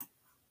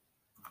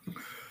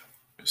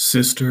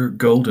Sister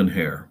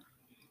Goldenhair,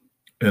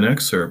 an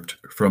excerpt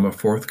from a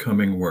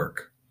forthcoming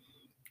work,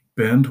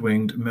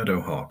 Band-Winged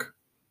Meadowhawk,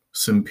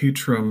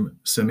 Sempitrum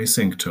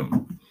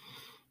semicinctum.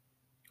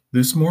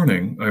 This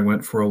morning I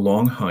went for a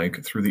long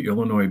hike through the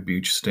Illinois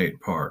Beach State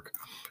Park,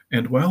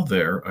 and while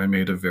there I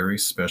made a very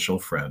special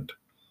friend.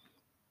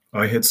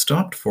 I had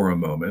stopped for a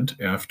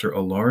moment after a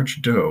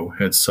large doe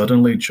had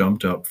suddenly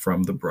jumped up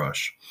from the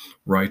brush,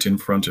 right in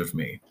front of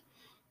me.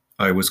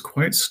 I was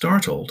quite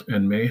startled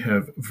and may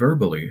have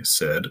verbally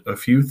said a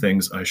few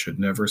things I should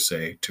never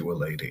say to a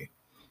lady.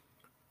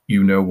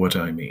 You know what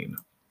I mean.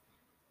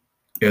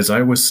 As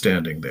I was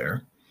standing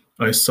there,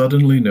 I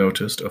suddenly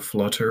noticed a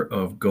flutter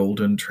of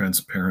golden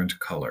transparent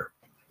color.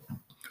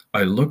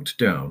 I looked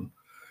down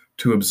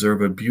to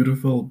observe a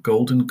beautiful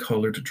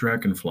golden-colored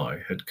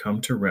dragonfly had come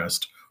to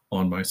rest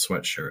on my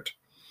sweatshirt,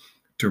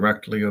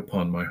 directly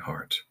upon my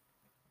heart.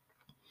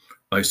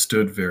 I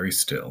stood very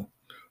still.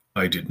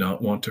 I did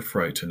not want to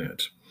frighten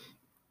it.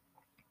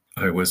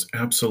 I was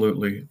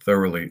absolutely,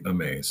 thoroughly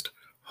amazed,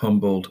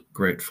 humbled,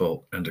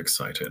 grateful, and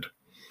excited.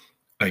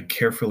 I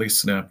carefully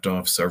snapped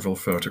off several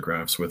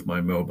photographs with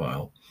my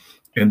mobile,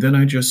 and then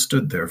I just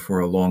stood there for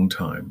a long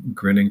time,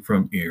 grinning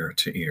from ear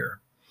to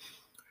ear.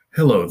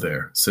 Hello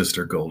there,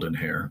 Sister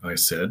Goldenhair, I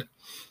said.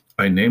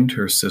 I named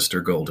her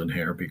Sister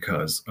Goldenhair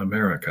because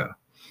America.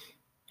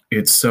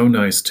 It's so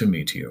nice to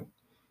meet you.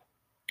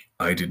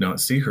 I did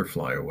not see her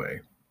fly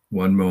away.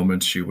 One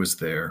moment she was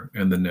there,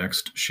 and the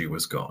next she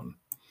was gone.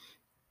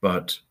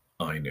 But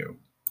I knew.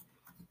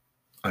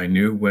 I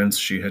knew whence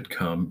she had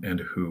come and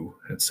who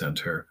had sent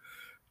her,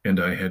 and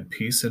I had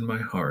peace in my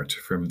heart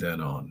from then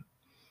on.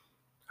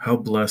 How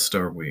blessed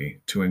are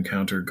we to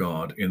encounter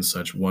God in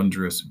such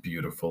wondrous,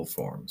 beautiful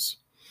forms.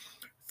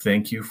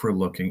 Thank you for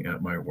looking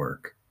at my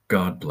work.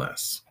 God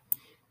bless.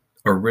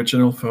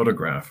 Original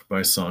photograph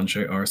by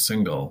Sanjay R.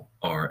 Singhal,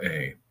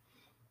 R.A.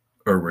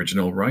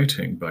 Original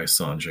writing by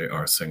Sanjay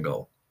R.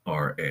 Singhal,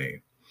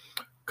 R.A.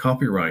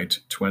 Copyright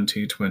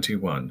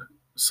 2021,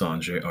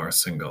 Sanjay R.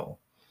 Singhal.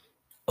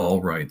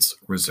 All rights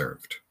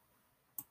reserved.